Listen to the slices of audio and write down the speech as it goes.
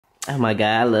Oh my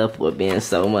god, I love Fort Bend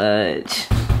so much.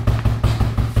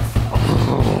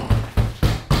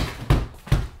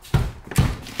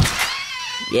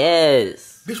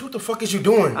 Yes. Bitch, what the fuck is you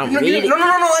doing? I'm No, I ain't reading. trying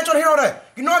to hear all that.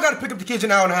 You know I gotta pick up the kids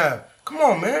in an hour and a half. Come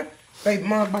on, man. Baby,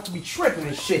 mom's about to be tripping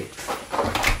and shit.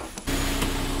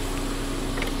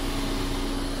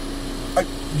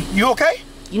 You okay?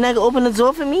 You not gonna open the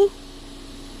door for me?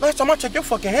 Last time I checked, your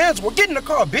fucking hands were get in the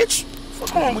car, bitch.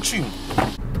 What's wrong with you?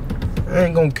 I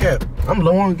ain't gonna cap. I'm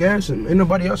low on gas and ain't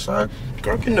nobody outside.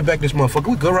 Girl, get in the back of this motherfucker.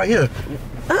 We good right here.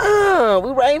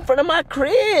 We right in front of my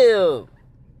crib.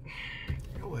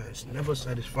 Your ass never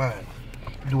satisfied.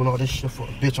 Doing all this shit for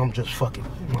a bitch I'm just fucking.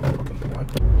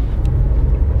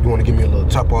 You wanna give me a little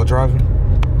top while driving?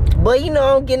 But you know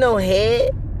I don't get no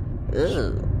head.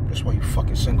 Ugh. That's why you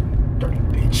fucking single, dirty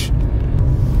bitch.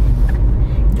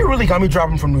 You really got me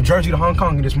driving from New Jersey to Hong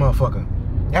Kong in this motherfucker.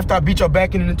 After I beat your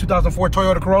back in the 2004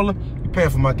 Toyota Corolla, you paying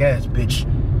for my gas, bitch.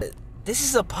 This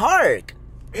is a park.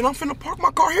 And I'm finna park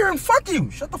my car here and fuck you.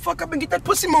 Shut the fuck up and get that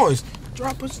pussy moist.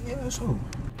 Drive pussy asshole.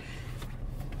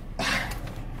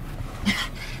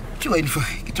 What you waiting for?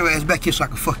 Get your ass back here so I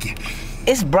can fuck you.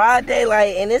 It's broad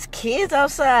daylight and it's kids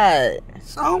outside.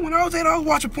 So when I was there, I was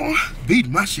watching porn.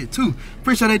 Beating my shit too.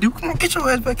 Pretty sure they do. Come on, get your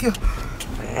ass back here.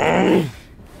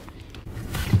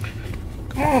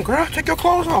 Come on, girl. Take your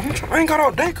clothes off. I ain't got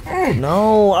all day. Come on.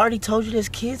 No, I already told you there's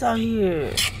kids out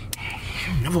here.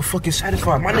 I'm never fucking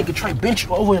satisfied. My nigga try to bench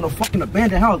you over in a fucking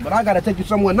abandoned house, but I gotta take you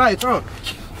somewhere nice, huh?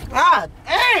 Ah,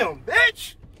 damn,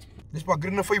 bitch. This about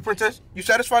good enough for you, princess? You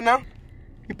satisfied now?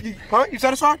 Huh? You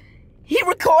satisfied? He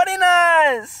recording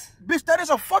us. Bitch, that is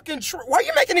a fucking why are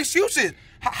you making excuses?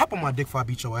 Hop on my dick before I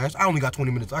beat your ass. I only got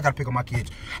 20 minutes. I gotta pick up my kids.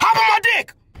 Hop on my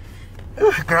dick!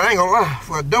 Girl, I ain't gonna lie.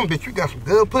 For a dumb bitch, you got some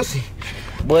good pussy.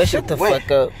 Boy, shut the fuck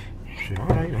up. Shit, all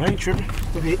right. I ain't tripping.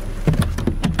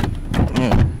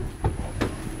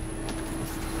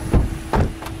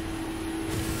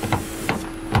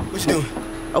 What you doing?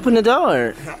 Open the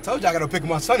door. I told you I gotta pick up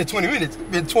my son in 20 minutes. It's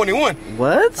been 21.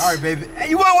 What? All right, baby. Hey,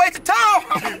 you wanna wait the time?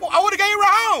 I would've gave you a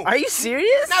ride home. Are you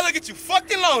serious? Now look at you,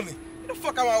 fucked and lonely. Get the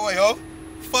fuck out my way, ho.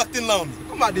 Fucked and lonely.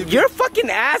 Come on, dude. You're a fucking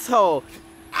asshole.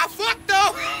 I fucked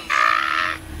though.